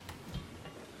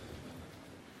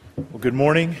Well, good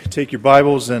morning. Take your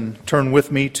Bibles and turn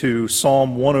with me to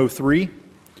Psalm 103,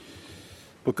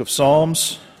 Book of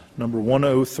Psalms, number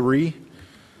 103.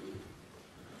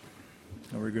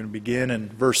 And we're going to begin in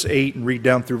verse 8 and read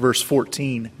down through verse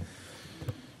 14.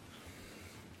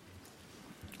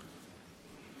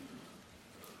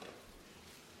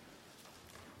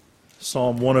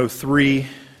 Psalm 103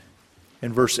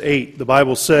 and verse 8, the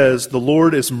Bible says, "The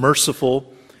Lord is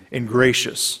merciful and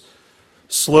gracious,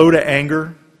 slow to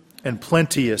anger, and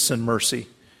plenteous in mercy.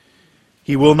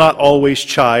 He will not always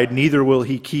chide, neither will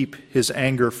he keep his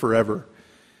anger forever.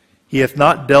 He hath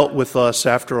not dealt with us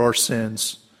after our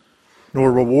sins,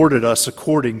 nor rewarded us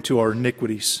according to our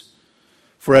iniquities.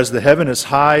 For as the heaven is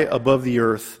high above the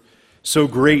earth, so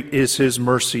great is his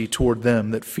mercy toward them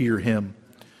that fear him.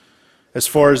 As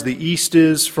far as the east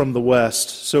is from the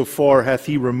west, so far hath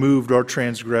he removed our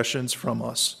transgressions from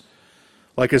us.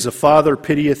 Like as a father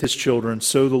pitieth his children,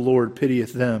 so the Lord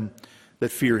pitieth them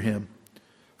that fear him.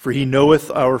 For he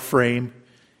knoweth our frame,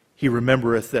 he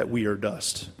remembereth that we are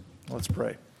dust." Let's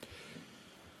pray.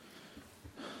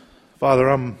 Father,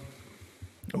 I'm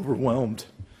overwhelmed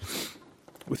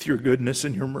with your goodness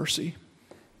and your mercy.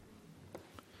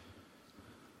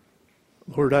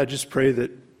 Lord, I just pray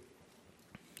that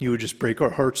you would just break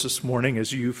our hearts this morning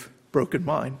as you've broken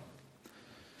mine.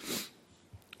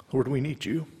 Lord, we need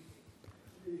you.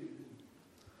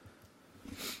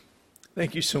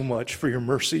 Thank you so much for your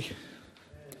mercy.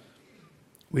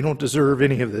 We don't deserve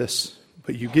any of this,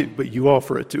 but you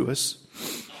offer it to us.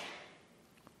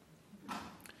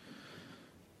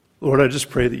 Lord, I just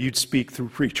pray that you'd speak through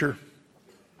preacher.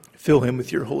 Fill him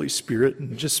with your Holy Spirit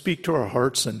and just speak to our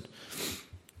hearts. And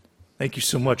thank you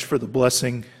so much for the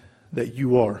blessing that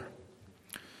you are.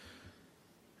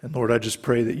 And Lord, I just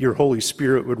pray that your Holy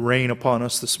Spirit would reign upon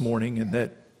us this morning and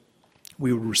that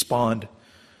we would respond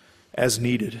as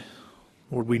needed.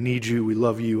 Lord, we need you. We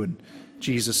love you. In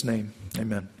Jesus' name,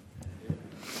 amen.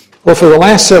 Well, for the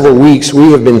last several weeks,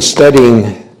 we have been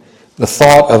studying the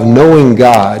thought of knowing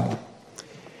God.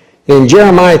 In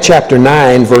Jeremiah chapter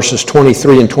 9, verses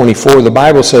 23 and 24, the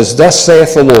Bible says, "Thus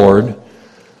saith the Lord,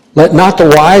 let not the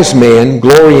wise man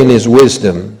glory in his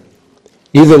wisdom,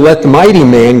 neither let the mighty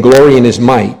man glory in his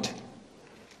might.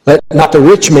 Let not the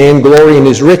rich man glory in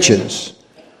his riches,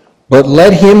 but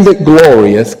let him that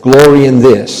glorieth glory in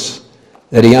this,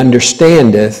 that he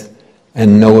understandeth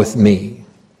and knoweth me."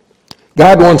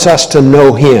 God wants us to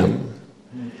know him.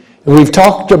 And we've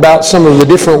talked about some of the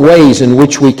different ways in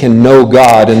which we can know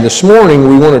God. And this morning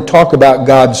we want to talk about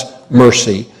God's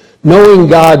mercy. Knowing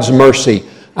God's mercy.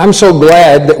 I'm so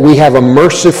glad that we have a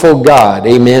merciful God.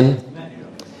 Amen.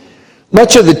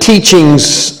 Much of the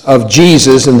teachings of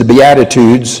Jesus and the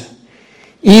Beatitudes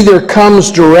either comes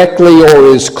directly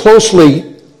or is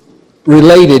closely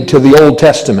related to the Old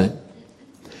Testament.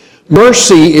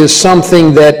 Mercy is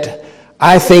something that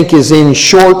I think is in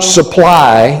short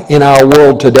supply in our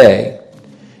world today.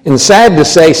 And sad to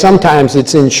say, sometimes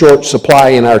it's in short supply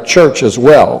in our church as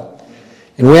well.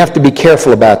 And we have to be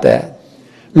careful about that.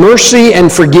 Mercy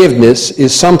and forgiveness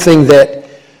is something that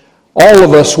all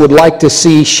of us would like to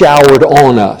see showered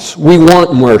on us. We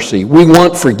want mercy. We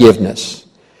want forgiveness.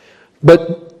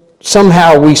 But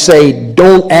somehow we say,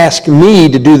 don't ask me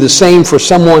to do the same for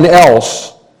someone else.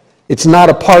 It's not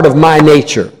a part of my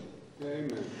nature.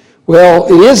 Amen. Well,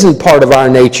 it isn't part of our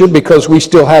nature because we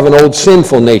still have an old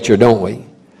sinful nature, don't we?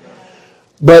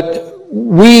 But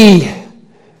we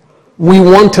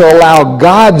want to allow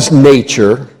God's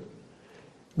nature,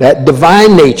 that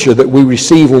divine nature that we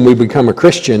receive when we become a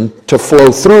Christian, to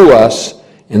flow through us,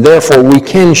 and therefore we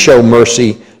can show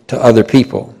mercy to other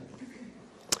people.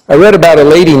 I read about a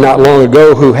lady not long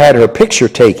ago who had her picture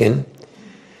taken.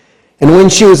 And when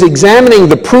she was examining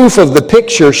the proof of the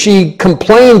picture, she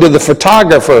complained to the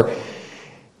photographer.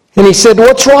 And he said,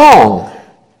 "What's wrong?"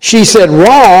 She said,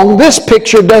 "Wrong? This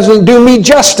picture doesn't do me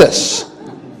justice."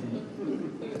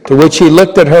 To which he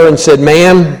looked at her and said,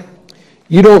 "Ma'am,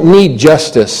 you don't need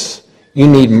justice. You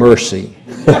need mercy."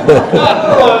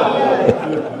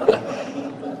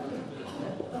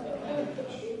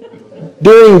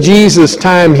 During Jesus'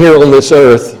 time here on this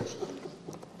earth,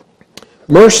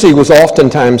 mercy was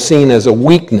oftentimes seen as a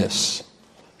weakness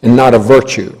and not a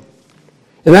virtue.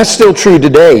 And that's still true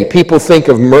today. People think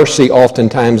of mercy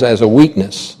oftentimes as a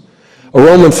weakness. A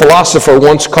Roman philosopher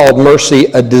once called mercy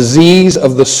a disease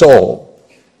of the soul.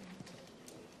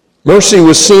 Mercy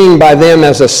was seen by them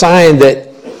as a sign that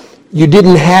you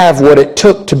didn't have what it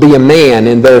took to be a man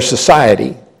in their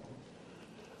society.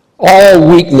 All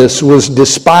weakness was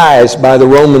despised by the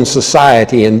Roman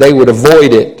society, and they would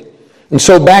avoid it. And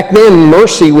so back then,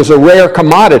 mercy was a rare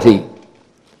commodity.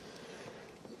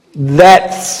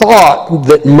 that thought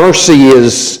that mercy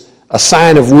is a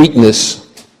sign of weakness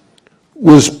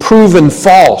was proven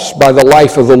false by the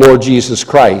life of the Lord Jesus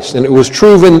Christ. And it was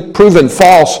proven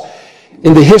false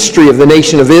in the history of the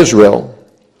nation of Israel.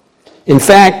 In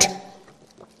fact,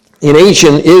 in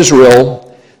ancient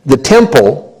Israel, the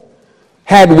temple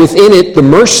had within it the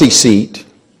mercy seat,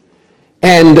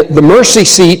 and the mercy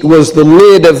seat was the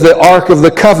lid of the Ark of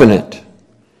the Covenant.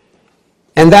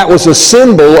 And that was a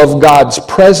symbol of God's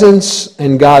presence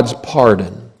and God's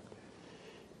pardon.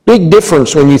 Big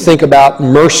difference when you think about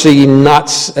mercy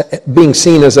not being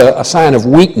seen as a sign of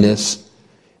weakness,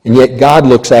 and yet God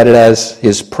looks at it as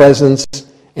His presence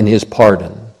and His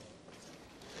pardon.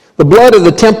 The blood of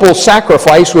the temple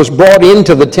sacrifice was brought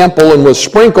into the temple and was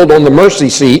sprinkled on the mercy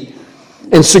seat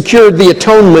and secured the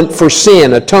atonement for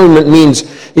sin. Atonement means,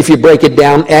 if you break it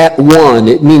down, at one.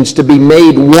 It means to be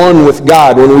made one with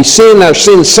God. When we sin, our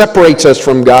sin separates us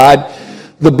from God.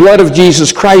 The blood of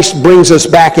Jesus Christ brings us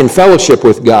back in fellowship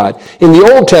with God. In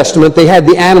the Old Testament, they had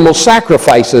the animal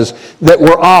sacrifices that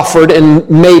were offered and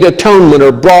made atonement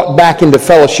or brought back into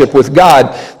fellowship with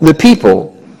God, the people.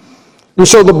 And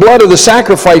so the blood of the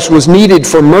sacrifice was needed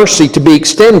for mercy to be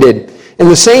extended. And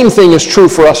the same thing is true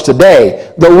for us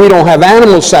today. Though we don't have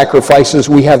animal sacrifices,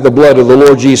 we have the blood of the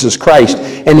Lord Jesus Christ.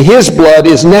 And His blood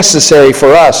is necessary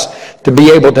for us to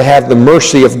be able to have the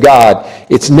mercy of God.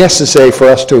 It's necessary for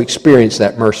us to experience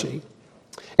that mercy.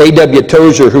 A.W.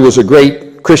 Tozer, who was a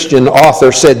great Christian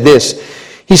author, said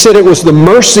this. He said, "It was the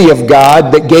mercy of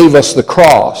God that gave us the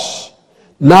cross,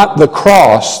 not the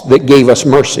cross that gave us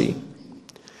mercy."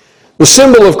 The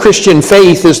symbol of Christian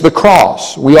faith is the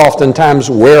cross. We oftentimes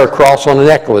wear a cross on a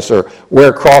necklace or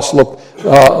wear cross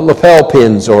lapel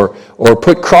pins or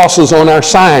put crosses on our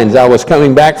signs. Vicki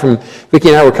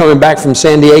and I were coming back from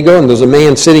San Diego, and there was a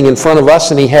man sitting in front of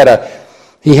us, and he had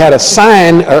a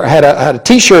sign, or had a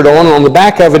T-shirt on, and on the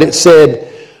back of it said,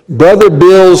 "Brother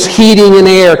Bill's Heating and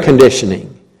Air Conditioning."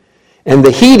 And the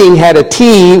heating had a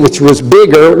T, which was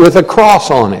bigger, with a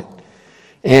cross on it.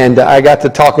 And I got to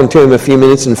talking to him a few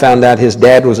minutes and found out his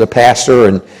dad was a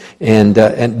pastor.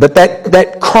 But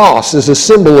that cross is a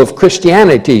symbol of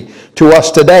Christianity to us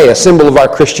today, a symbol of our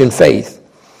Christian faith.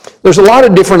 There's a lot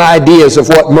of different ideas of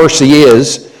what mercy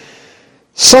is.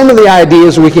 Some of the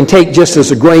ideas we can take just as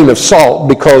a grain of salt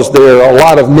because there are a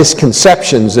lot of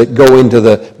misconceptions that go into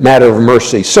the matter of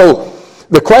mercy. So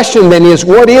the question then is,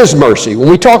 what is mercy? When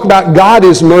we talk about God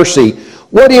is mercy,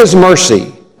 what is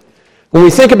mercy? When we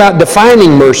think about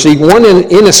defining mercy, one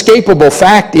inescapable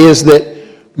fact is that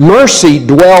mercy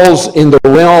dwells in the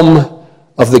realm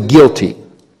of the guilty.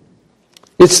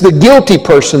 It's the guilty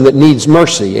person that needs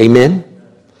mercy, amen?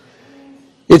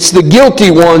 It's the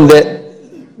guilty one that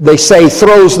they say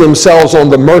throws themselves on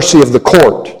the mercy of the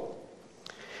court.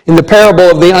 In the parable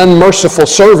of the unmerciful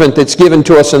servant that's given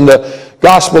to us in the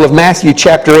Gospel of Matthew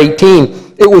chapter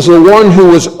 18, it was the one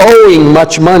who was owing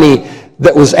much money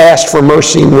that was asked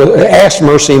mercy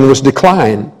and was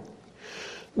declined.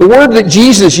 The word that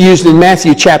Jesus used in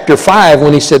Matthew chapter 5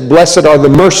 when he said, "Blessed are the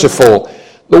merciful,"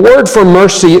 the word for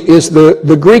mercy is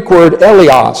the Greek word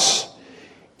elios.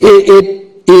 It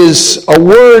is a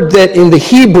word that in the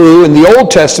Hebrew, in the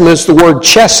Old Testament, is the word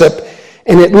chesed,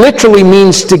 and it literally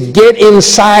means to get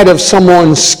inside of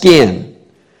someone's skin.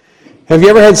 Have you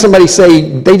ever had somebody say,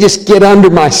 "They just get under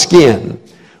my skin"?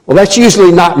 Well, that's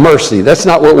usually not mercy. That's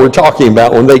not what we're talking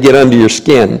about when they get under your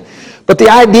skin. But the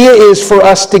idea is for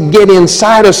us to get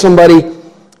inside of somebody.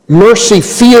 Mercy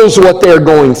feels what they're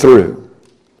going through.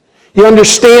 You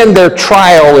understand their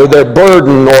trial or their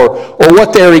burden or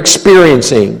what they're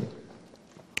experiencing.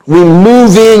 We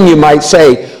move in, you might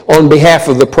say, on behalf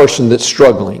of the person that's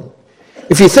struggling.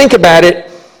 If you think about it,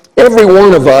 every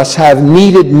one of us have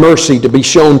needed mercy to be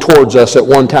shown towards us at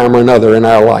one time or another in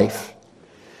our life.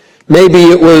 Maybe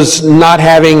it was not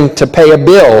having to pay a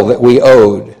bill that we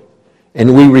owed,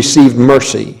 and we received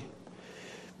mercy.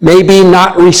 Maybe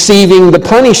not receiving the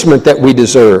punishment that we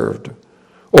deserved,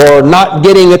 or not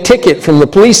getting a ticket from the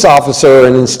police officer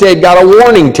and instead got a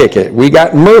warning ticket. We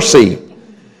got mercy.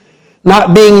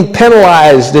 Not being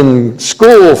penalized in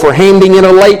school for handing in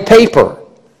a late paper.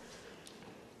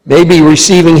 Maybe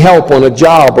receiving help on a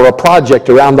job or a project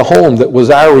around the home that was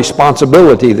our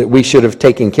responsibility that we should have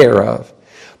taken care of.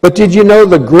 But did you know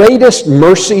the greatest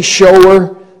mercy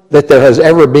shower that there has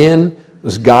ever been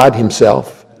was God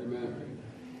Himself?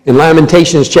 In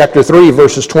Lamentations chapter 3,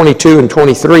 verses 22 and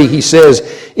 23, he says,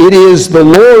 "It is the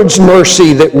Lord's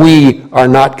mercy that we are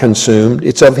not consumed.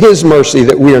 It's of His mercy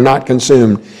that we are not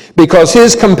consumed, because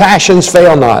His compassions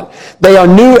fail not. They are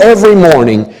new every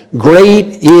morning.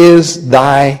 Great is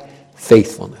thy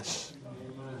faithfulness."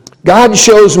 God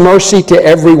shows mercy to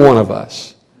every one of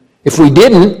us. If He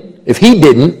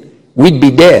didn't, we'd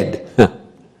be dead.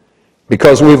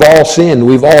 Because we've all sinned.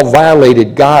 We've all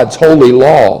violated God's holy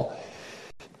law.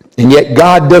 And yet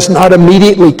God does not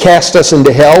immediately cast us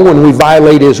into hell when we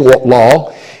violate His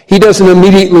law. He doesn't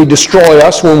immediately destroy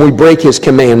us when we break His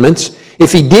commandments.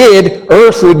 If He did,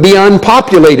 earth would be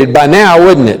unpopulated by now,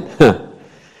 wouldn't it?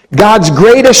 God's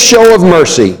greatest show of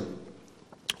mercy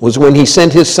was when He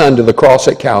sent His Son to the cross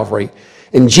at Calvary.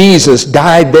 And Jesus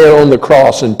died there on the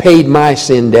cross and paid my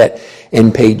sin debt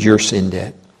and paid your sin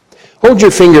debt. Hold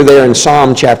your finger there in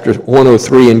Psalm chapter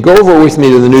 103 and go over with me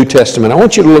to the New Testament. I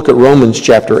want you to look at Romans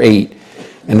chapter 8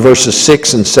 and verses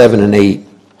 6 and 7 and 8.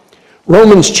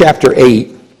 Romans chapter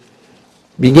 8,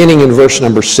 beginning in verse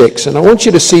number 6. And I want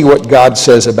you to see what God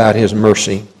says about His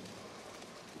mercy.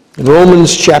 In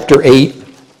Romans chapter 8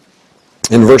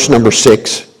 and verse number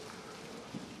 6,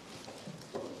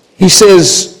 he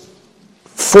says,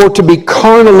 for to be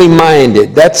carnally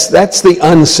minded, that's the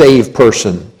unsaved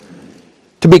person.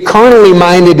 To be carnally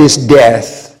minded is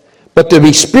death, but to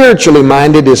be spiritually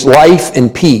minded is life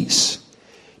and peace.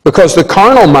 Because the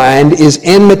carnal mind is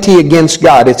enmity against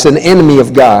God. It's an enemy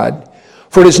of God.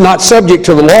 For it is not subject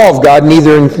to the law of God,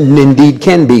 neither indeed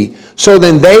can be. So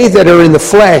then they that are in the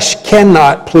flesh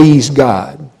cannot please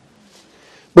God.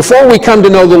 Before we come to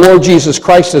know the Lord Jesus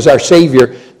Christ as our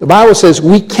Savior, the Bible says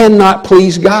we cannot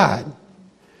please God.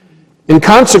 And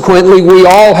consequently, we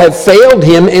all have failed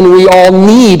Him and we all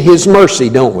need His mercy,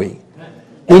 don't we?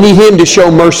 We need Him to show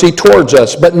mercy towards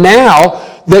us. But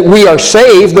now that we are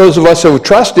saved, those of us who have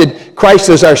trusted Christ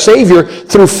as our Savior,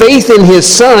 through faith in His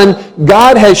Son,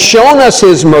 God has shown us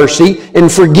His mercy and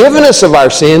forgiven us of our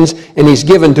sins, and He's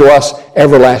given to us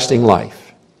everlasting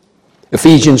life.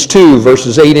 Ephesians 2,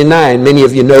 verses 8 and 9, many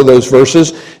of you know those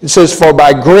verses. It says, for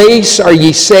by grace are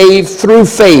ye saved through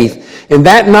faith, and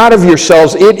that not of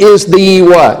yourselves, it is the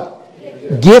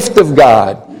what? Gift of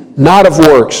God, not of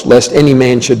works, lest any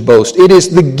man should boast. It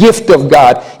is the gift of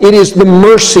God. It is the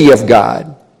mercy of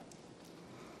God.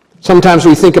 Sometimes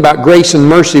we think about grace and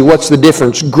mercy. What's the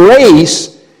difference?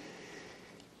 Grace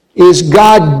is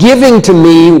God giving to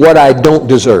me what I don't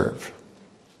deserve.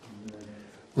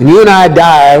 When you and I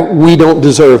die, we don't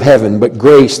deserve heaven, but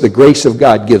grace, the grace of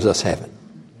God, gives us heaven.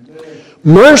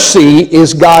 Mercy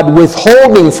is God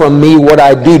withholding from me what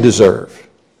I do deserve.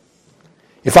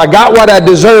 If I got what I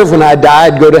deserve when I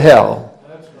died, I'd go to hell.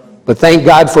 But thank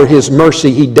God for His mercy,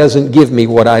 He doesn't give me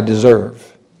what I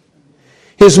deserve.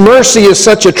 His mercy is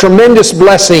such a tremendous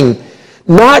blessing,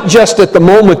 not just at the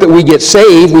moment that we get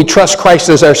saved, we trust Christ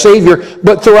as our Savior,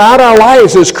 but throughout our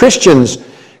lives as Christians,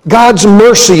 God's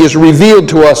mercy is revealed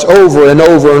to us over and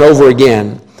over and over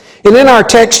again. And in our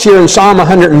text here in Psalm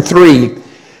 103,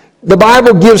 the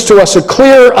Bible gives to us a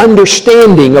clear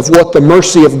understanding of what the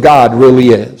mercy of God really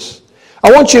is.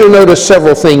 I want you to notice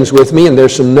several things with me, and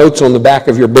there's some notes on the back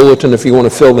of your bulletin if you want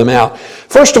to fill them out.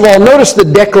 First of all, notice the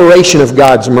declaration of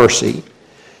God's mercy.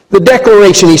 The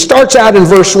declaration, he starts out in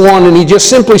verse 1 and he just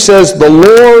simply says, the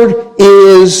Lord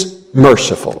is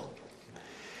merciful.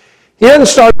 He doesn't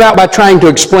start out by trying to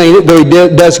explain it, though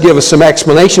he does give us some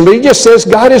explanation, but he just says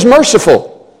God is merciful.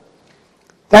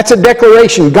 That's a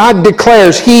declaration. God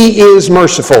declares He is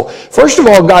merciful. First of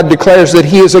all, God declares that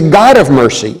He is a God of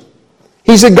mercy.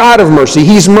 He's a God of mercy.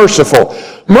 He's merciful.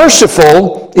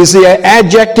 Merciful is the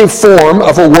adjective form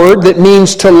of a word that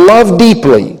means to love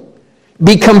deeply,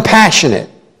 be compassionate.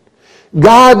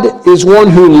 God is one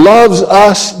who loves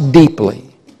us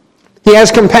deeply. He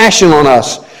has compassion on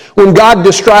us. When God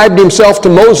described Himself to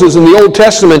Moses in the Old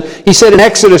Testament, He said in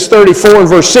Exodus 34 and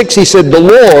verse 6, He said,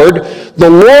 the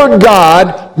Lord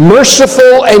God,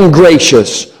 merciful and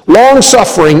gracious,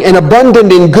 long-suffering and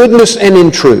abundant in goodness and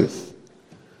in truth.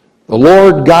 The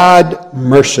Lord God,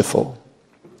 merciful.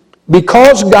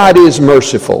 Because God is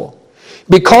merciful,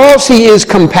 because He is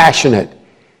compassionate,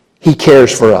 He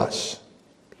cares for us.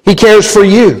 He cares for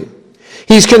you.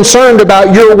 He's concerned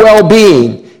about your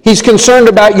well-being. He's concerned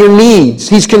about your needs.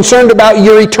 He's concerned about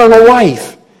your eternal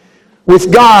life.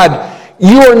 With God,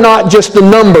 you are not just a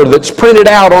number that's printed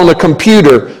out on a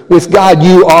computer. With God,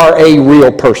 you are a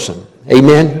real person.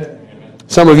 Amen?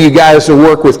 Some of you guys who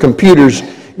work with computers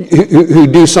who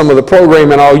do some of the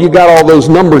programming and all, you got all those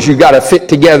numbers you got to fit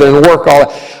together and work all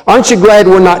that. Aren't you glad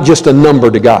we're not just a number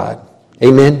to God?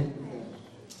 Amen?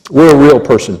 We're a real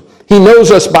person. He knows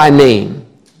us by name.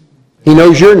 He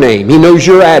knows your name. He knows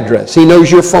your address. He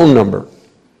knows your phone number.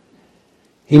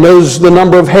 He knows the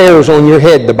number of hairs on your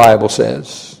head, the Bible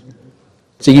says.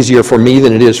 It's easier for me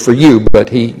than it is for you, but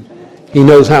He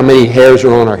knows how many hairs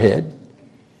are on our head.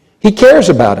 He cares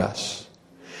about us.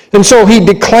 And so He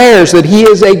declares that He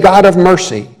is a God of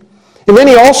mercy. And then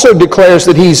he also declares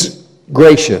that he's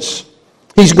gracious.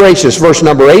 He's gracious. Verse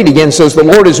number 8 again says, the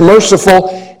Lord is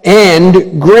merciful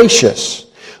and gracious.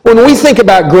 When we think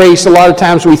about grace, a lot of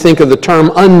times we think of the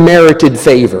term unmerited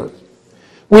favor.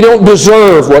 We don't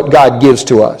deserve what God gives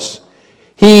to us.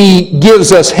 He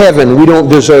gives us heaven. We don't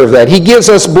deserve that. He gives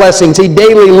us blessings. He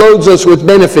daily loads us with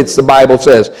benefits, the Bible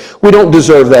says. We don't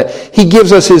deserve that. He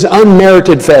gives us his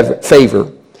unmerited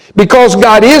favor. Because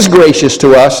God is gracious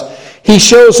to us, he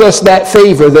shows us that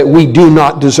favor that we do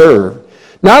not deserve.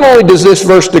 Not only does this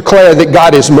verse declare that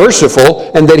God is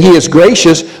merciful and that he is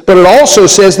gracious, but it also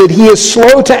says that he is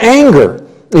slow to anger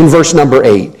in verse number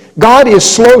 8. God is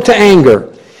slow to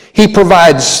anger. He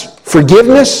provides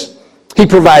forgiveness, he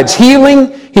provides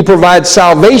healing, he provides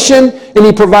salvation, and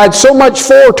he provides so much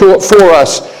for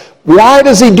us. Why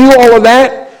does he do all of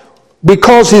that?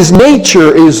 Because his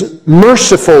nature is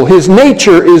merciful, his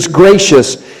nature is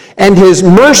gracious, and his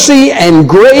mercy and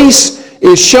grace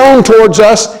is shown towards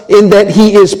us in that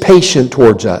he is patient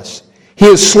towards us. He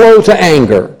is slow to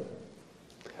anger.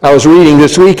 I was reading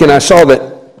this week and I saw that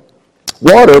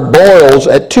water boils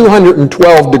at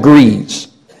 212 degrees.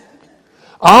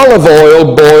 Olive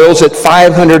oil boils at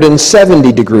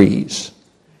 570 degrees.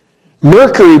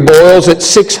 Mercury boils at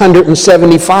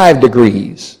 675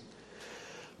 degrees.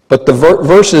 But the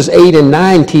verses 8 and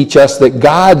 9 teach us that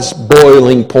God's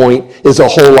boiling point is a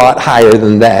whole lot higher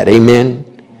than that. Amen?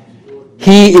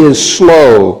 He is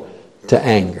slow to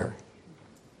anger.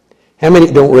 How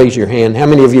many, don't raise your hand, how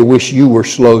many of you wish you were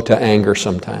slow to anger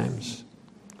sometimes?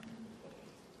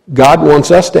 God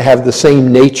wants us to have the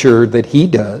same nature that he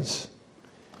does.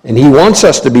 And he wants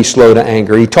us to be slow to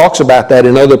anger. He talks about that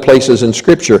in other places in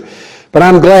Scripture. But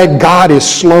I'm glad God is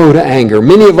slow to anger.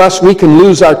 Many of us, we can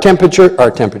lose our temperature.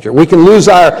 We can lose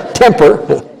our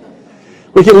temper.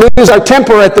 We can lose our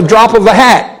temper at the drop of a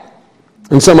hat.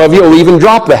 And some of you will even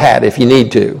drop the hat if you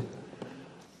need to.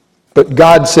 But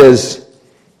God says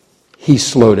he's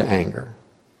slow to anger.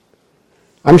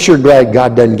 I'm sure glad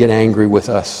God doesn't get angry with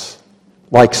us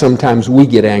like sometimes we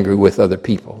get angry with other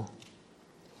people.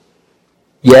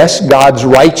 Yes, God's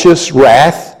righteous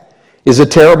wrath is a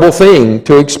terrible thing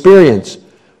to experience,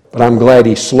 but I'm glad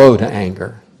he's slow to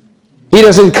anger. He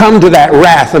doesn't come to that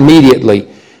wrath immediately.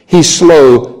 He's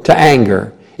slow to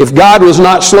anger. If God was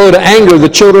not slow to anger, the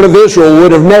children of Israel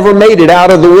would have never made it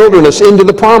out of the wilderness into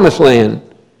the promised land.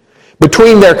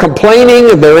 Between their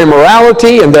complaining and their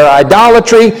immorality and their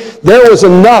idolatry, there was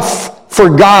enough for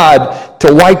God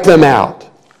to wipe them out.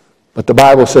 But the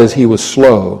Bible says he was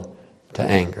slow to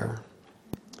anger.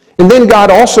 And then God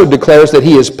also declares that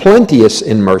he is plenteous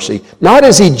in mercy. Not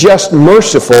is he just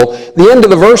merciful. The end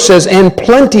of the verse says, and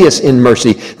plenteous in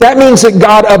mercy. That means that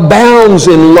God abounds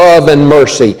in love and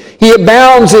mercy. He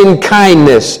abounds in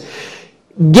kindness.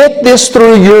 Get this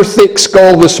through your thick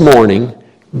skull this morning.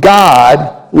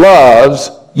 God loves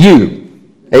you.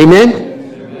 Amen?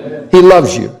 Amen. He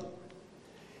loves you.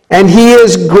 And he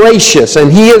is gracious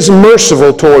and he is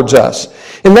merciful towards us.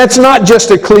 And that's not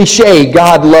just a cliche,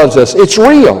 God loves us. It's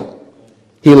real.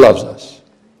 He loves us.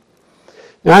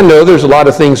 Now, I know there's a lot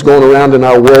of things going around in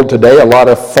our world today, a lot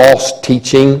of false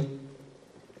teaching.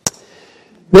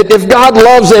 That if God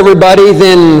loves everybody,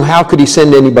 then how could he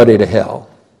send anybody to hell?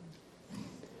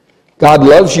 God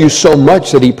loves you so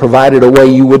much that he provided a way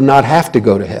you would not have to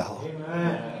go to hell.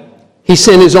 Amen. He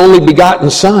sent his only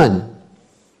begotten Son.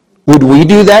 Would we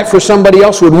do that for somebody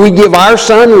else? Would we give our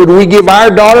son? Would we give our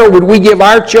daughter? Would we give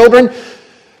our children?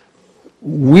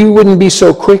 We wouldn't be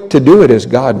so quick to do it as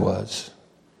God was.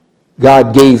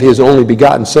 God gave his only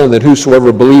begotten Son that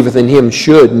whosoever believeth in him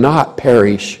should not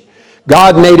perish.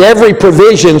 God made every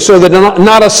provision so that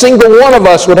not a single one of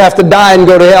us would have to die and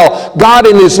go to hell. God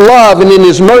in his love and in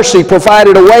his mercy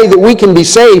provided a way that we can be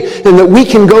saved and that we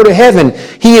can go to heaven.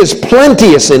 He is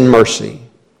plenteous in mercy.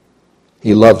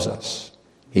 He loves us.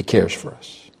 He cares for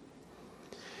us.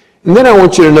 And then I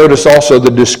want you to notice also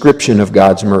the description of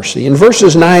God's mercy. In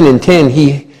verses 9 and 10,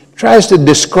 he tries to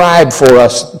describe for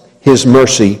us his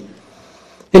mercy.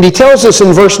 And he tells us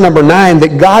in verse number 9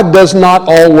 that God does not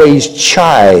always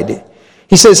chide.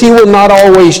 He says he will not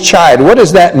always chide. What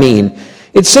does that mean?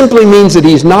 It simply means that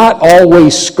he's not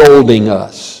always scolding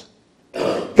us.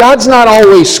 God's not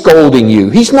always scolding you.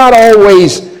 He's not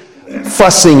always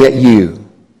fussing at you.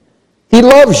 He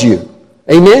loves you.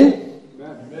 Amen?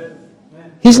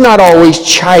 He's not always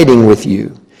chiding with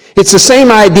you. It's the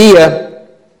same idea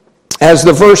as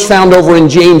the verse found over in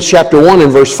James chapter 1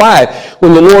 and verse 5,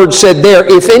 when the Lord said there,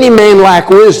 if any man lack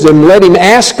wisdom, let him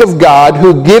ask of God,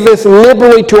 who giveth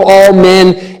liberally to all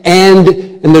men, and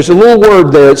there's a little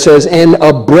word there, it says, and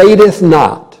upbraideth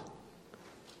not.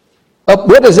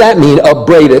 What does that mean,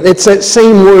 upbraideth? It's that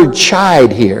same word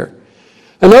chide here.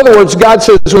 In other words, God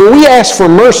says when we ask for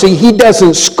mercy, He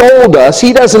doesn't scold us.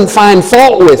 He doesn't find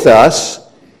fault with us.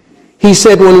 He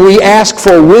said when we ask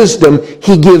for wisdom,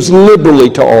 He gives liberally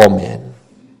to all men.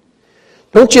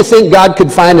 Don't you think God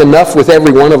could find enough with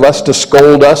every one of us to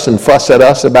scold us and fuss at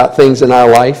us about things in our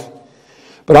life?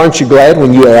 But aren't you glad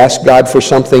when you ask God for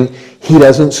something, He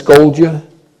doesn't scold you?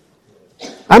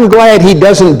 I'm glad He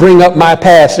doesn't bring up my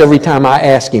past every time I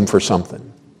ask Him for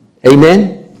something.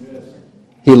 Amen? Yes.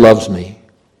 He loves me.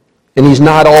 And He's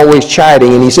not always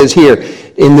chiding. And He says here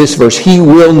in this verse, He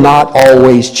will not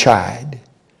always chide.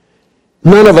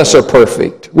 None of us are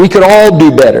perfect. We could all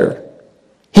do better.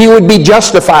 He would be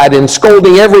justified in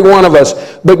scolding every one of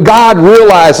us. But God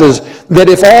realizes that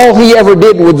if all He ever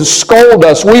did was scold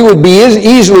us, we would be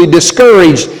easily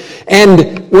discouraged.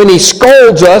 And when He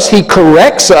scolds us, He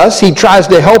corrects us. He tries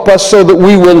to help us so that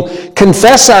we will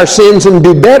confess our sins and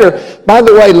do better. By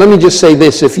the way, let me just say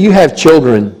this. If you have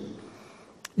children,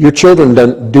 your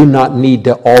children do not need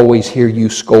to always hear you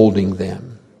scolding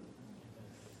them.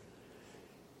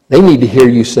 They need to hear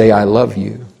you say, I love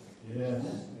you.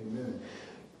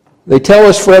 They tell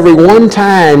us for every one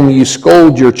time you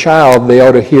scold your child, they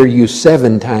ought to hear you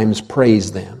 7 times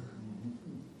praise them.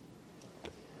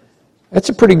 That's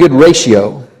a pretty good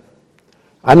ratio.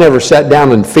 I never sat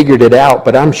down and figured it out,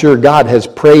 but I'm sure God has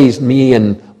praised me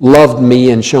and loved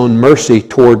me and shown mercy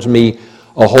towards me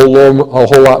a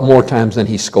whole lot more times than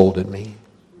He scolded me.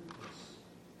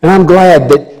 And I'm glad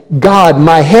that God,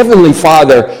 my Heavenly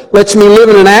Father, lets me live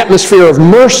in an atmosphere of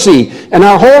mercy. And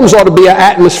our homes ought to be an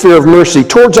atmosphere of mercy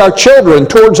towards our children,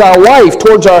 towards our wife,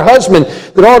 towards our husband.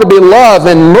 There ought to be love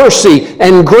and mercy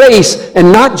and grace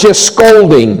and not just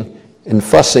scolding and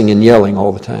fussing and yelling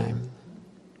all the time.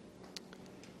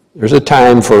 There's a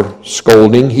time for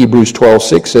scolding. Hebrews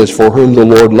 12:6 says, For whom the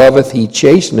Lord loveth, He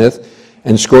chasteneth,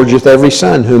 and scourgeth every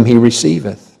son whom He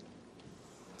receiveth.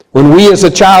 When we as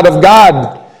a child of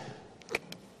God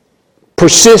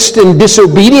persist in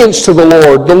disobedience to the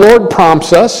Lord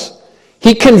prompts us.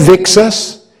 He convicts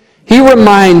us. He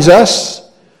reminds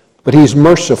us. But He's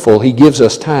merciful. He gives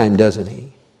us time, doesn't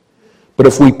He? But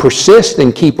if we persist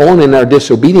and keep on in our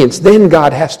disobedience, then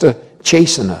God has to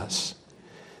chasten us.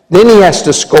 Then He has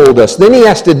to scold us. Then He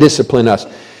has to discipline us.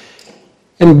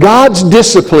 And God's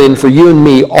discipline for you and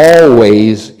me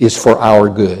always is for our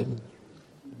good.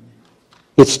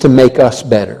 It's to make us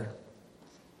better.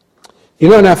 You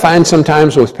know what I find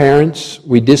sometimes with parents?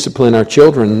 We discipline our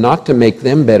children not to make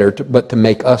them better, but to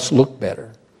make us look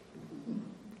better.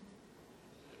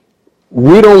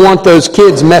 We don't want those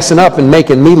kids messing up and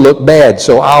making me look bad,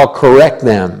 so I'll correct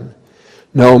them.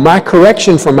 No, my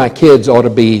correction for my kids ought to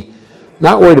be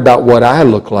not worried about what I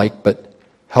look like, but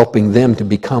helping them to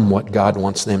become what God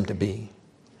wants them to be.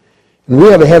 And we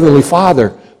have a Heavenly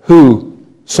Father who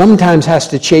sometimes has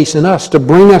to chasten us, to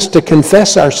bring us to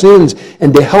confess our sins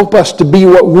and to help us to be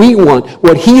what we want,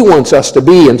 what He wants us to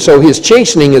be. And so His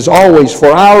chastening is always for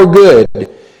our good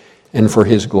and for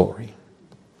His glory.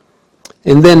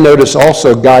 And then notice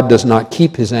also, God does not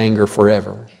keep His anger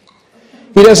forever.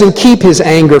 He doesn't keep His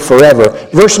anger forever.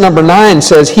 Verse number 9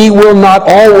 says, He will not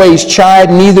always chide,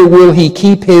 neither will He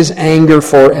keep His anger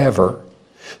forever.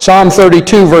 Psalm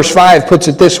 32 verse 5 puts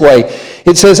it this way.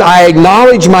 It says, I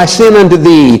acknowledge my sin unto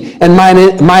Thee, and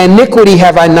my iniquity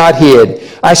have I not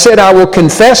hid. I said, I will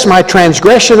confess my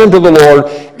transgression unto the Lord,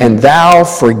 and Thou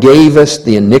forgavest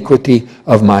the iniquity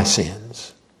of my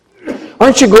sins.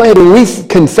 Aren't you glad when we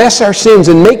confess our sins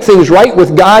and make things right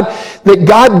with God, that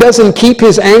God doesn't keep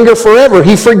His anger forever?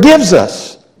 He forgives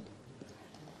us.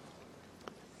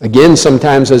 Again,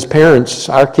 sometimes as parents,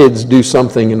 our kids do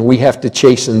something and we have to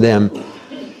chasten them.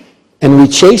 And we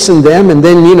chasten them, and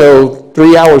then,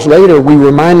 3 hours later, we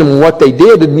remind them what they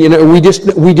did, and,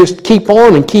 we just keep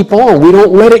on and keep on. We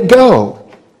don't let it go.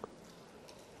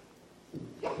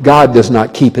 God does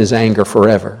not keep His anger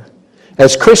forever.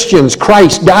 As Christians,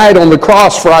 Christ died on the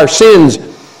cross for our sins.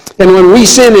 And when we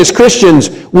sin as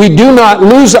Christians, we do not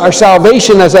lose our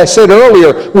salvation, as I said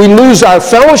earlier. We lose our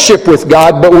fellowship with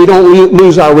God, but we don't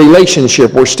lose our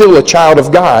relationship. We're still a child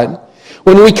of God.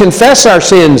 When we confess our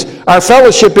sins, our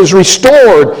fellowship is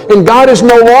restored, and God is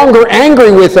no longer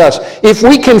angry with us. If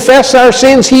we confess our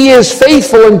sins, He is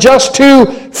faithful and just to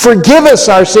forgive us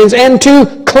our sins and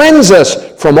to cleanse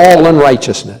us from all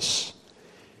unrighteousness.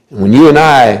 And when you and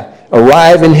I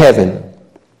arrive in heaven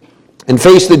and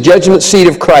face the judgment seat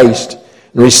of Christ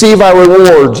and receive our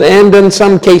rewards and in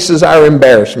some cases our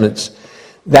embarrassments,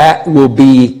 that will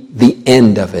be the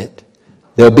end of it.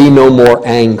 There'll be no more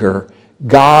anger.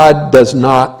 God does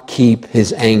not keep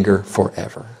His anger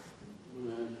forever.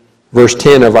 Verse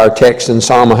 10 of our text in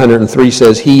Psalm 103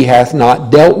 says, He hath not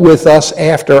dealt with us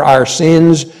after our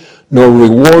sins, nor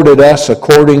rewarded us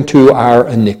according to our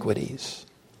iniquities.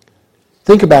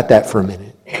 Think about that for a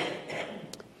minute.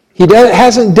 He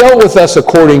hasn't dealt with us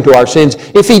according to our sins.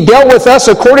 If He dealt with us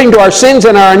according to our sins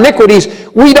and our iniquities,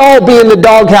 we'd all be in the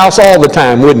doghouse all the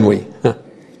time, wouldn't we?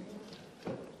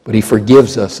 But He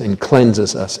forgives us and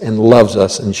cleanses us and loves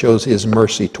us and shows His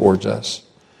mercy towards us.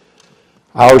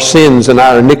 Our sins and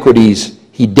our iniquities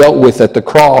He dealt with at the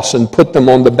cross and put them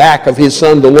on the back of His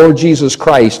Son, the Lord Jesus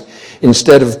Christ,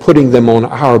 instead of putting them on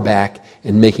our back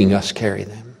and making us carry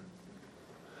them.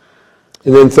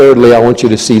 And then thirdly, I want you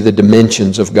to see the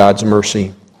dimensions of God's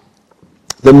mercy.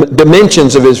 The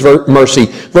dimensions of His mercy.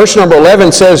 Verse number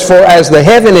 11 says, For as the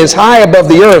heaven is high above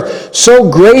the earth, so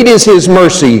great is His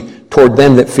mercy toward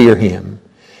them that fear Him.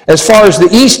 As far as the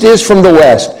east is from the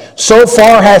west, so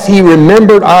far hath He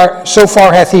removed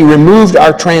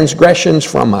our transgressions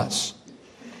from us.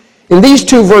 In these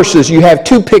two verses, you have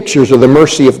two pictures of the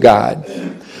mercy of God.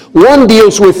 One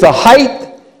deals with the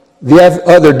height, the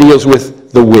other deals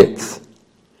with the width.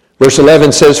 Verse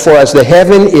 11 says, For as the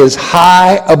heaven is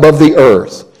high above the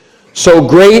earth, so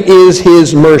great is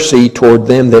His mercy toward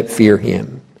them that fear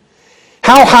Him.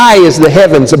 How high is the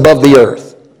heavens above the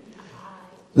earth?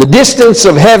 The distance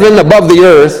of heaven above the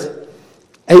earth,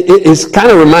 it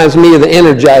kind of reminds me of the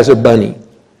Energizer Bunny.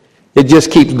 It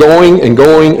just keeps going and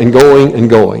going and going and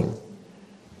going.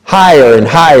 Higher and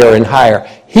higher and higher.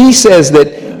 He says that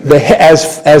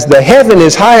as the heaven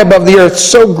is high above the earth,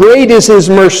 so great is His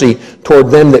mercy toward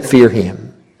them that fear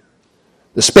Him.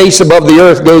 The space above the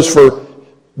earth goes for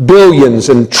billions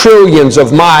and trillions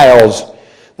of miles.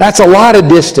 That's a lot of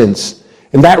distance,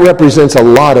 and that represents a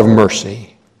lot of mercy.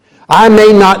 I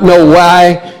may not know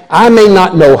why, I may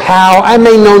not know how, I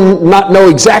may not know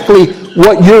exactly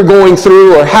what you're going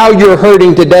through or how you're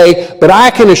hurting today, but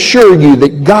I can assure you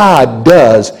that God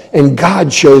does, and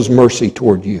God shows mercy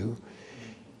toward you.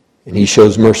 And He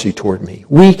shows mercy toward me.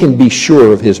 We can be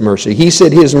sure of His mercy. He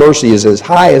said His mercy is as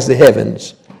high as the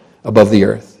heavens above the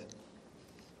earth.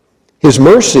 His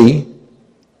mercy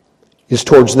is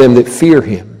towards them that fear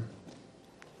Him.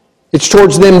 It's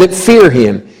towards them that fear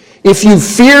Him. If you've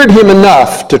feared Him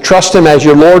enough to trust Him as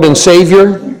your Lord and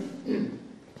Savior,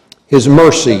 His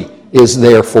mercy is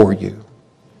there for you.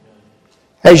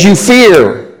 As you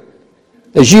fear,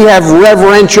 as you have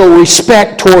reverential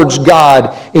respect towards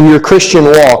God in your Christian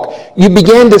walk, you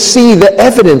begin to see the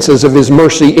evidences of His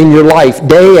mercy in your life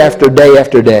day after day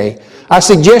after day. I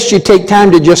suggest you take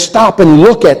time to just stop and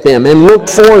look at them and look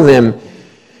for them.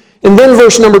 And then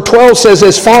verse number 12 says,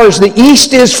 As far as the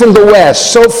east is from the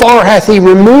west, so far hath He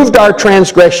removed our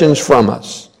transgressions from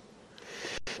us.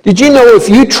 Did you know if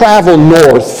you travel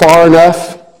north far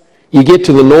enough, you get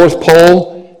to the North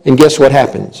Pole, and guess what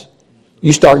happens?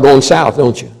 You start going south,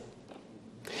 don't you?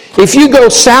 If you go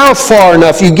south far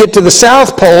enough, you get to the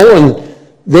South Pole, and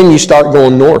then you start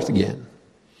going north again.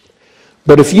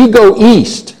 But if you go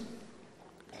east,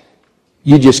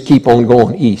 you just keep on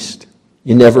going east.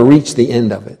 You never reach the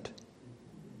end of it.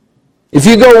 If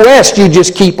you go west, you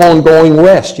just keep on going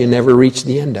west. You never reach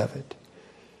the end of it.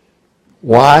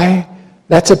 Why?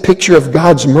 That's a picture of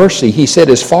God's mercy. He said,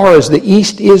 as far as the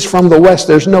east is from the west,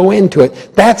 there's no end to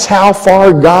it. That's how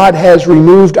far God has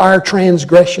removed our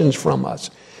transgressions from us.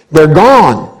 They're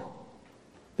gone.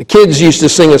 The kids used to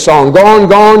sing a song, Gone,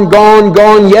 gone, gone,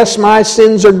 gone, yes, my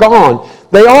sins are gone.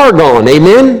 They are gone,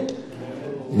 amen?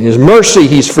 In His mercy,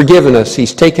 He's forgiven us.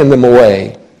 He's taken them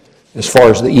away as far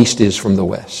as the east is from the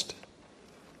west.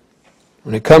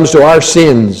 When it comes to our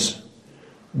sins,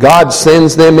 God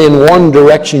sends them in one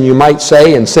direction, you might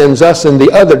say, and sends us in the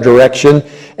other direction,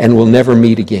 and we'll never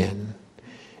meet again.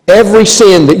 Every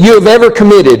sin that you have ever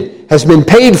committed has been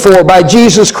paid for by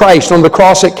Jesus Christ on the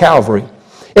cross at Calvary.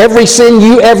 Every sin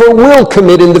you ever will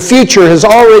commit in the future has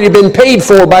already been paid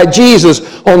for by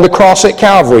Jesus on the cross at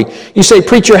Calvary. You say,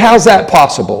 preacher, how's that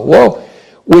possible? Well,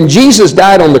 when Jesus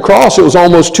died on the cross, it was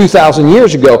almost 2,000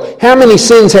 years ago. How many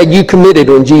sins had you committed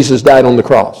when Jesus died on the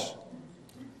cross?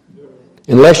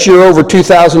 Unless you're over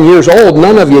 2,000 years old,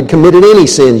 none of you had committed any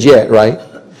sins yet, right?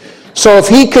 So if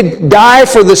He could die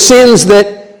for the sins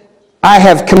that I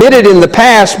have committed in the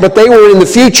past, but they were in the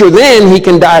future then, He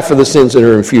can die for the sins that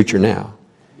are in the future now.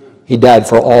 He died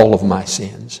for all of my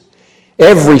sins.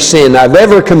 Every sin I've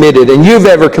ever committed and you've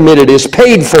ever committed is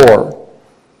paid for.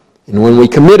 And when we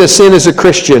commit a sin as a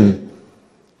Christian,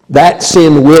 that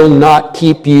sin will not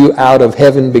keep you out of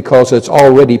heaven because it's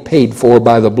already paid for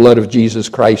by the blood of Jesus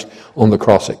Christ on the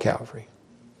cross at Calvary.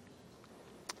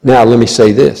 Now, let me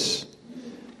say this.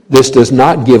 This does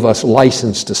not give us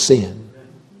license to sin.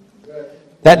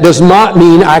 That does not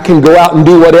mean I can go out and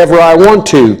do whatever I want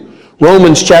to.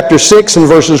 Romans chapter 6 and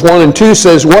verses 1 and 2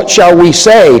 says, "What shall we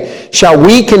say? Shall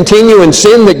we continue in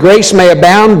sin that grace may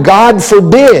abound? God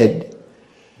forbid.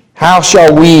 How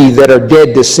shall we that are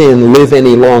dead to sin live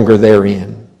any longer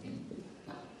therein?"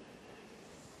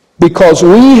 Because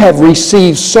we have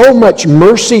received so much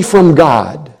mercy from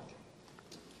God,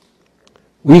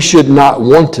 we should not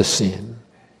want to sin.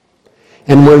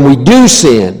 And when we do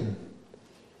sin,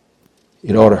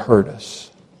 it ought to hurt us.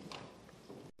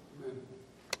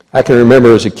 I can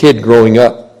remember as a kid growing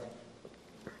up,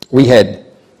 we had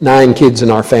 9 kids in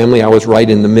our family. I was right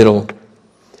in the middle.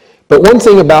 But one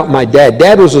thing about my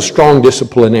dad was a strong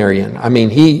disciplinarian. I mean,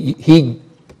 he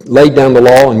laid down the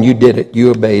law and you did it, you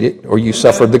obeyed it, or you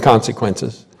suffered the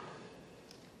consequences.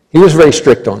 He was very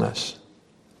strict on us.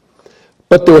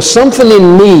 But there was something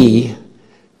in me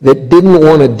that didn't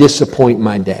want to disappoint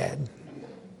my dad.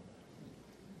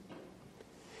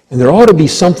 And there ought to be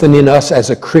something in us as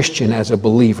a Christian, as a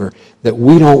believer, that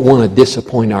we don't want to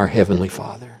disappoint our Heavenly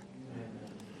Father.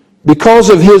 Because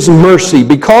of His mercy,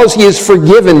 because He has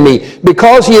forgiven me,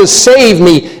 because He has saved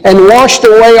me and washed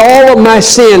away all of my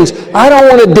sins, I don't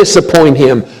want to disappoint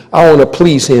Him. I want to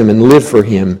please Him and live for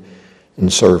Him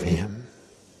and serve Him.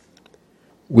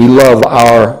 We love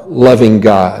our loving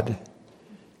God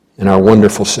and our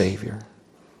wonderful Savior.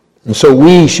 And so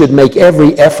we should make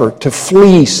every effort to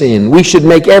flee sin. We should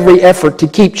make every effort to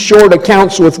keep short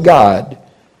accounts with God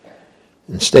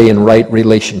and stay in right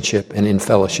relationship and in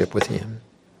fellowship with Him.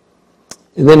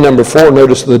 And then number 4,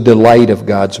 notice the delight of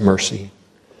God's mercy.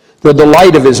 The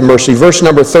delight of His mercy. Verse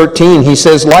number 13, he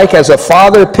says, "Like as a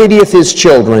father pitieth his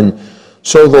children,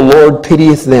 so the Lord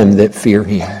pitieth them that fear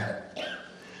Him."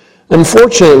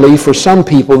 Unfortunately, for some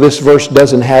people, this verse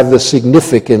doesn't have the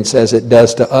significance as it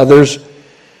does to others,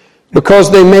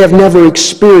 because they may have never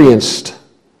experienced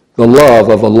the love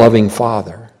of a loving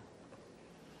father.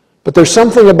 But there's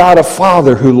something about a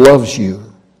father who loves you.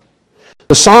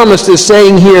 The psalmist is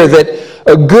saying here that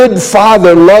a good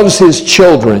father loves his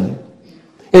children.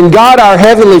 And God, our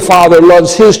Heavenly Father,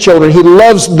 loves His children. He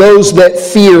loves those that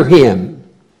fear Him.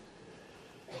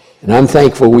 And I'm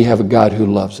thankful we have a God who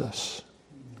loves us.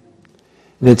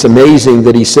 And it's amazing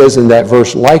that He says in that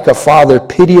verse, "Like a father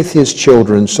pitieth his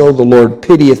children, so the Lord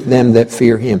pitieth them that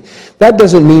fear Him." That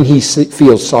doesn't mean He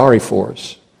feels sorry for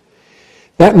us.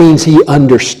 That means He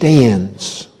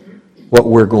understands what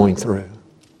we're going through.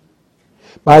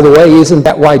 By the way, isn't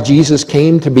that why Jesus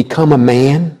came to become a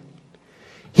man?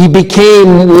 He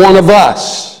became one of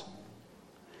us.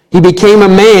 He became a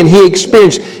man. He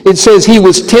experienced, it says He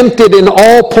was tempted in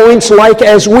all points like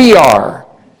as we are,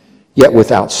 yet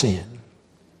without sin.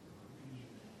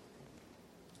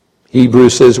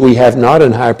 Hebrews says, "We have not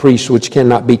an high priest which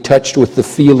cannot be touched with the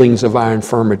feelings of our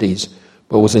infirmities,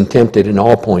 but was tempted in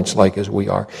all points like as we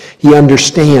are." He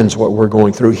understands what we're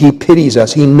going through. He pities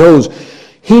us. He knows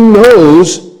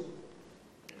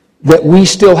that we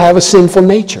still have a sinful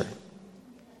nature.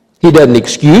 He doesn't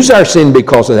excuse our sin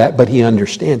because of that, but He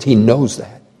understands. He knows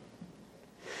that.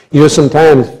 You know,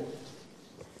 sometimes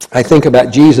I think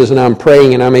about Jesus and I'm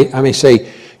praying and I may say,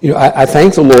 I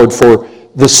thank the Lord for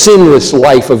the sinless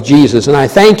life of Jesus. And I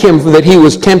thank Him that He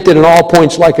was tempted in all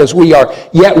points like as we are,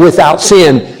 yet without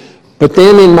sin. But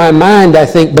then in my mind I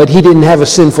think, but He didn't have a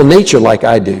sinful nature like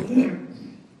I do.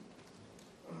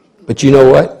 But you know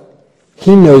what?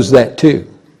 He knows that too.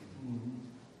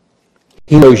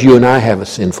 He knows you and I have a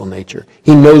sinful nature.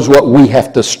 He knows what we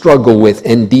have to struggle with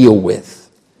and deal with.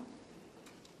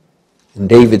 And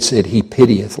David said, He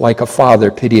pitieth, like a father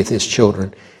pitieth his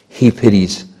children. He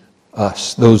pities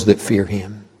us, those that fear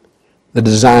Him. The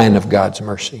design of God's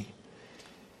mercy.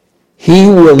 He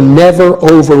will never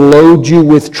overload you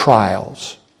with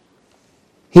trials.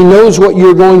 He knows what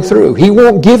you're going through. He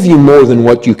won't give you more than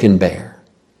what you can bear.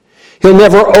 He'll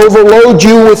never overload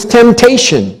you with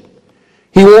temptation.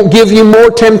 He won't give you more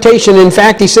temptation. In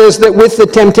fact, He says that with the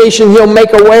temptation, He'll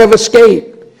make a way of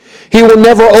escape. He will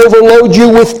never overload you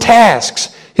with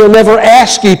tasks. He'll never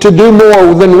ask you to do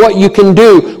more than what you can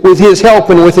do with His help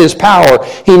and with His power.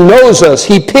 He knows us.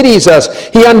 He pities us.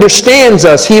 He understands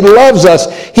us. He loves us.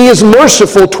 He is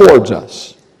merciful towards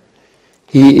us.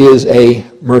 He is a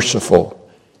merciful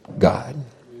God.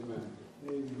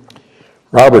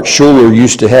 Robert Schuller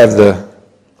used to have the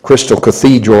Crystal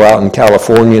Cathedral out in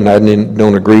California, and I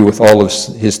don't agree with all of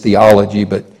his theology,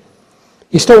 but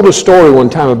he told a story one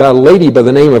time about a lady by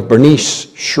the name of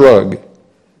Bernice Shug.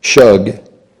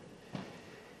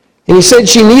 And he said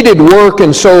she needed work,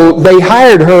 and so they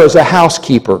hired her as a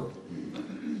housekeeper.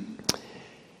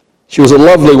 She was a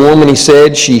lovely woman, he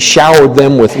said. She showered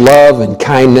them with love and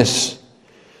kindness.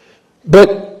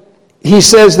 But he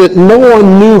says that no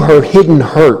one knew her hidden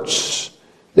hurts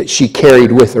that she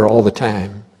carried with her all the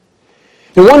time.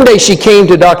 And one day she came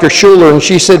to Dr. Schuller and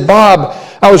she said, "Bob,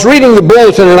 I was reading the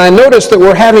bulletin and I noticed that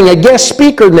we're having a guest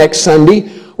speaker next Sunday.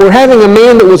 We're having a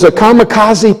man that was a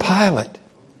kamikaze pilot."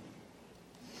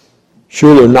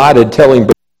 Schuller nodded, telling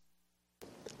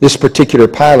this particular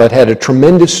pilot had a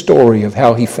tremendous story of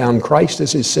how he found Christ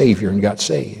as his Savior and got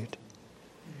saved.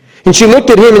 And she looked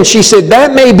at him and she said,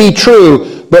 "That may be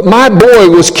true, but my boy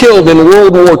was killed in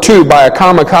World War II by a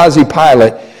kamikaze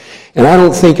pilot, and I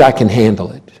don't think I can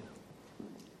handle it."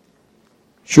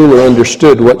 Schuller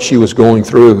understood what she was going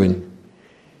through, and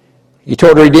he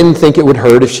told her he didn't think it would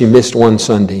hurt if she missed one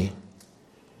Sunday.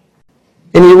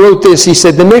 And he wrote this, he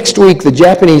said, "The next week the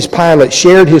Japanese pilot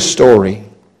shared his story.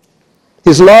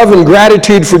 His love and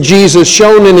gratitude for Jesus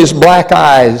shone in his black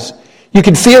eyes. You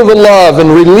could feel the love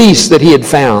and release that he had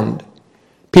found.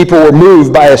 People were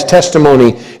moved by his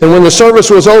testimony, and when the service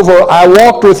was over, I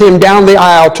walked with him down the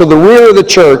aisle to the rear of the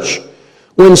church,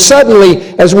 when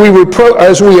suddenly, as we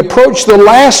approached the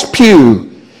last pew,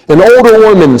 an older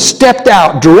woman stepped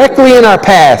out directly in our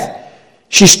path.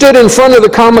 She stood in front of the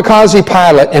kamikaze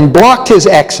pilot and blocked his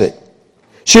exit.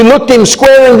 She looked him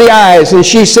square in the eyes and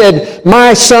she said,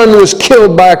 'My son was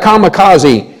killed by a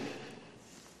kamikaze.'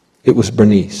 It was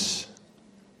Bernice."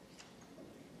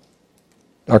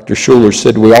 Dr. Schuller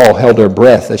said we all held our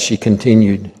breath as she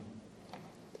continued,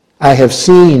 "I have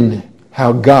seen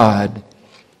how God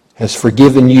has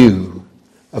forgiven you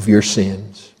of your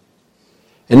sins.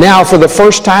 And now for the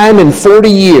first time in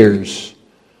 40 years,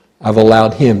 I've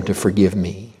allowed him to forgive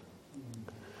me.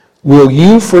 Will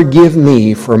you forgive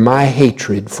me for my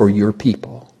hatred for your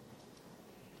people?"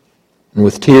 And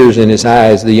with tears in his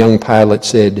eyes, the young pilot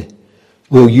said,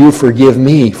 "Will you forgive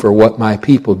me for what my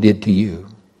people did to you?"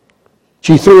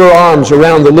 She threw her arms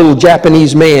around the little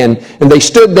Japanese man, and they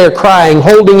stood there crying,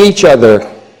 holding each other.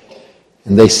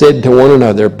 And they said to one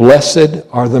another, "Blessed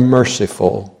are the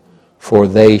merciful, for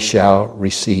they shall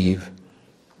receive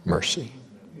mercy."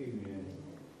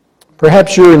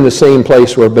 Perhaps you're in the same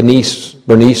place where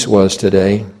Bernice was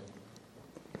today.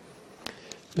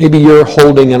 Maybe you're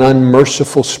holding an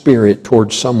unmerciful spirit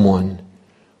towards someone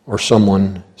or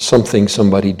something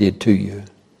somebody did to you.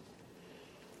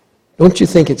 Don't you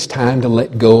think it's time to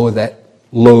let go of that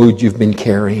load you've been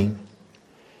carrying?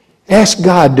 Ask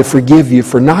God to forgive you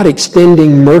for not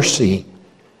extending mercy,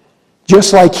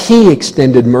 just like he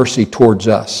extended mercy towards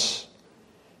us,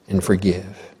 and forgive.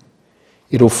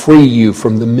 It'll free you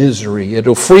from the misery.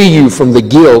 It'll free you from the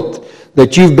guilt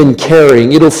that you've been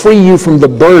carrying. It'll free you from the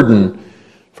burden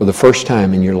for the first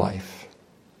time in your life.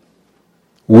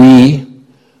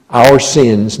 Our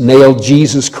sins, nailed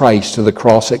Jesus Christ to the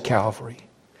cross at Calvary.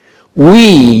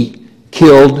 We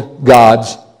killed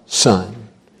God's Son.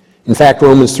 In fact,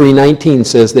 Romans 3:19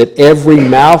 says that every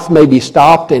mouth may be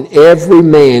stopped and every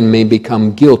man may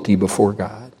become guilty before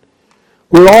God.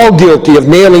 We're all guilty of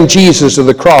nailing Jesus to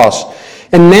the cross.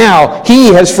 And now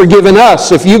he has forgiven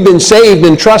us. If you've been saved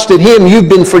and trusted him, you've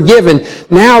been forgiven.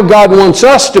 Now God wants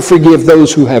us to forgive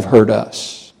those who have hurt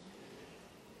us.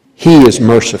 He is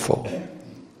merciful.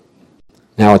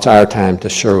 Now it's our time to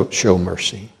show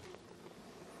mercy.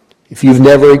 If you've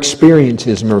never experienced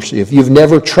his mercy, if you've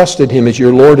never trusted him as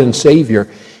your Lord and Savior,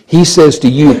 he says to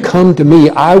you, "Come to me,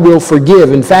 I will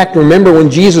forgive." In fact, remember when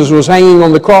Jesus was hanging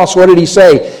on the cross, what did he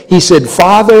say? He said,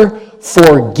 "Father,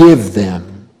 forgive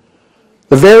them."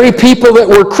 The very people that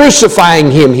were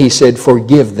crucifying him, he said,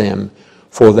 "Forgive them,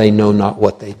 for they know not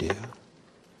what they do."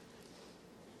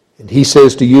 And he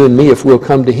says to you and me, if we'll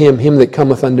come to him, "Him that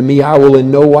cometh unto me, I will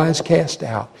in no wise cast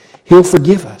out." He'll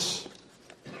forgive us.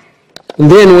 And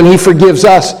then when he forgives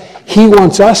us, he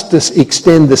wants us to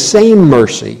extend the same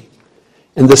mercy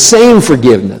and the same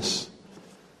forgiveness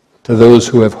to those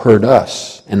who have hurt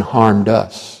us and harmed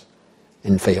us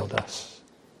and failed us.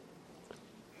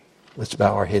 Let's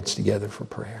bow our heads together for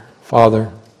prayer. Father,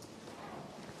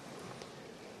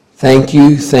 thank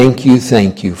you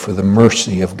for the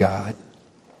mercy of God.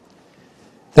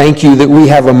 Thank you that we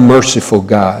have a merciful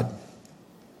God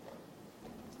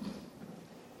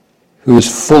who is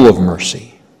full of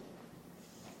mercy.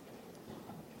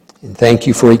 And thank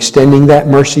you for extending that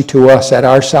mercy to us at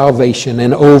our salvation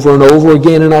and over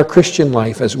again in our Christian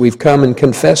life as we've come and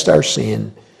confessed our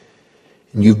sin.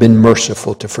 And you've been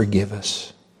merciful to forgive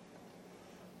us.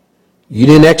 You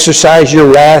didn't exercise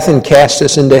your wrath and cast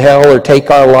us into hell or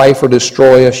take our life or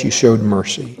destroy us. You showed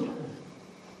mercy.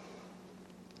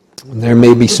 And there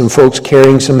may be some folks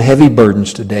carrying some heavy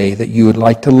burdens today that you would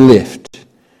like to lift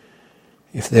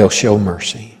if they'll show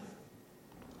mercy.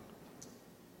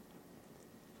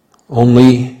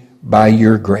 Only by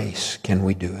your grace can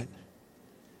we do it.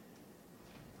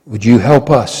 Would you help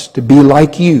us to be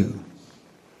like you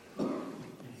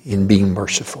in being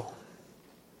merciful?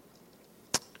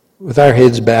 With our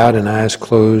heads bowed and eyes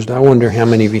closed, I wonder how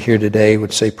many of you here today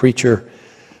would say, Preacher,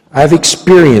 I've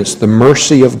experienced the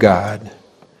mercy of God.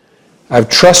 I've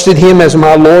trusted Him as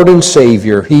my Lord and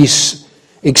Savior. He's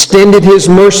extended His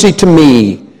mercy to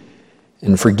me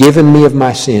and forgiven me of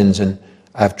my sins, and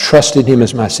I've trusted Him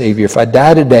as my Savior. If I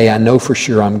die today, I know for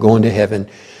sure I'm going to heaven.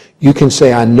 You can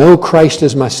say, I know Christ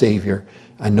as my Savior.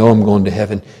 I know I'm going to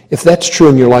heaven. If that's true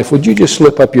in your life, would you just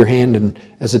slip up your hand and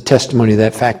as a testimony of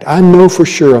that fact? I know for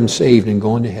sure I'm saved and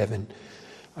going to heaven.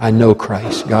 I know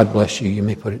Christ. God bless you. You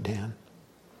may put it down.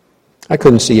 I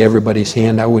couldn't see everybody's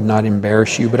hand. I would not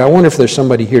embarrass you. But I wonder if there's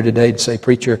somebody here today to say,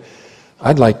 Preacher,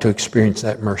 I'd like to experience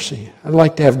that mercy. I'd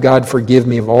like to have God forgive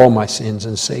me of all my sins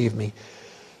and save me.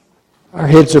 Our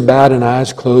heads are bowed and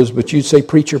eyes closed, but you'd say,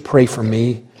 Preacher, pray for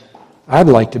me. I'd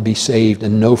like to be saved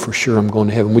and know for sure I'm going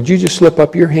to heaven. Would you just slip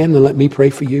up your hand and let me pray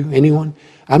for you? Anyone?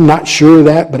 I'm not sure of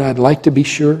that, but I'd like to be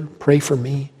sure. Pray for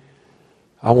me.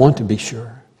 I want to be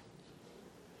sure.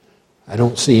 I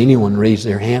don't see anyone raise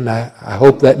their hand. I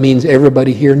hope that means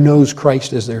everybody here knows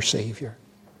Christ as their Savior.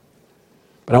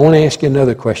 But I want to ask you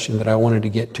another question that I wanted to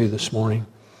get to this morning.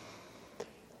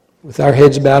 With our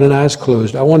heads bowed and eyes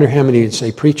closed, I wonder how many would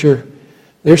say, Preacher,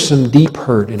 there's some deep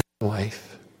hurt in my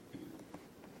life.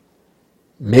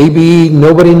 Maybe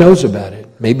nobody knows about it.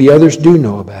 Maybe others do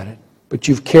know about it. But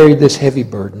you've carried this heavy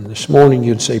burden. This morning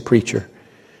you'd say, Preacher,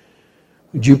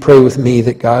 would you pray with me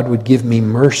that God would give me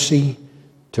mercy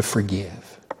to forgive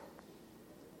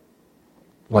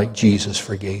like Jesus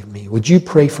forgave me? Would you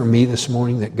pray for me this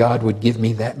morning that God would give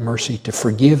me that mercy to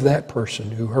forgive that person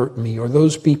who hurt me or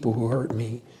those people who hurt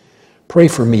me? Pray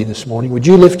for me this morning. Would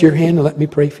you lift your hand and let me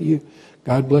pray for you?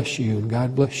 God bless you, and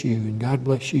God bless you, and God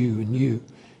bless you, and you.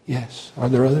 Yes. Are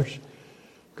there others?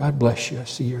 God bless you. I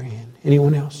see your hand.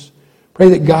 Anyone else? Pray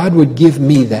that God would give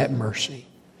me that mercy.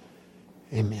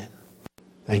 Amen.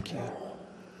 Thank you.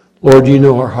 Lord, you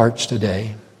know our hearts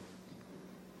today.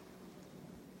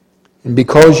 And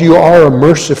because you are a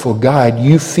merciful God,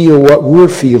 you feel what we're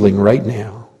feeling right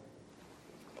now.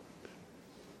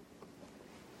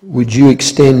 Would you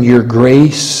extend your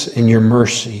grace and your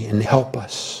mercy and help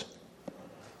us?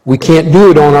 We can't do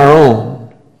it on our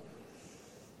own.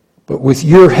 But with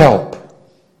your help,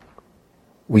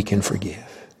 we can forgive.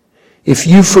 If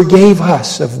you forgave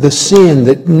us of the sin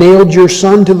that nailed your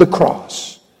Son to the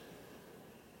cross,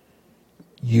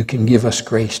 you can give us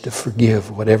grace to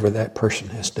forgive whatever that person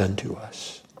has done to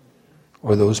us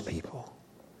or those people.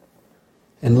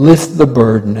 And lift the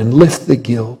burden and lift the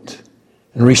guilt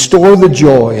and restore the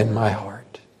joy in my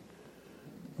heart.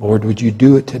 Lord, would you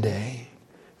do it today?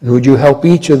 And would you help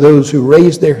each of those who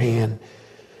raised their hand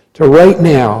to right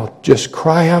now just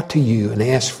cry out to you and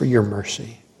ask for your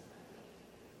mercy?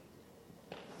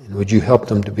 And would you help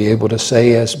them to be able to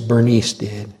say, as Bernice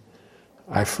did,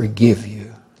 I forgive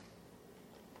you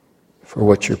for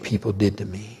what your people did to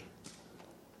me.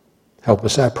 Help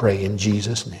us, I pray, in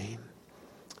Jesus' name.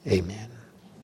 Amen.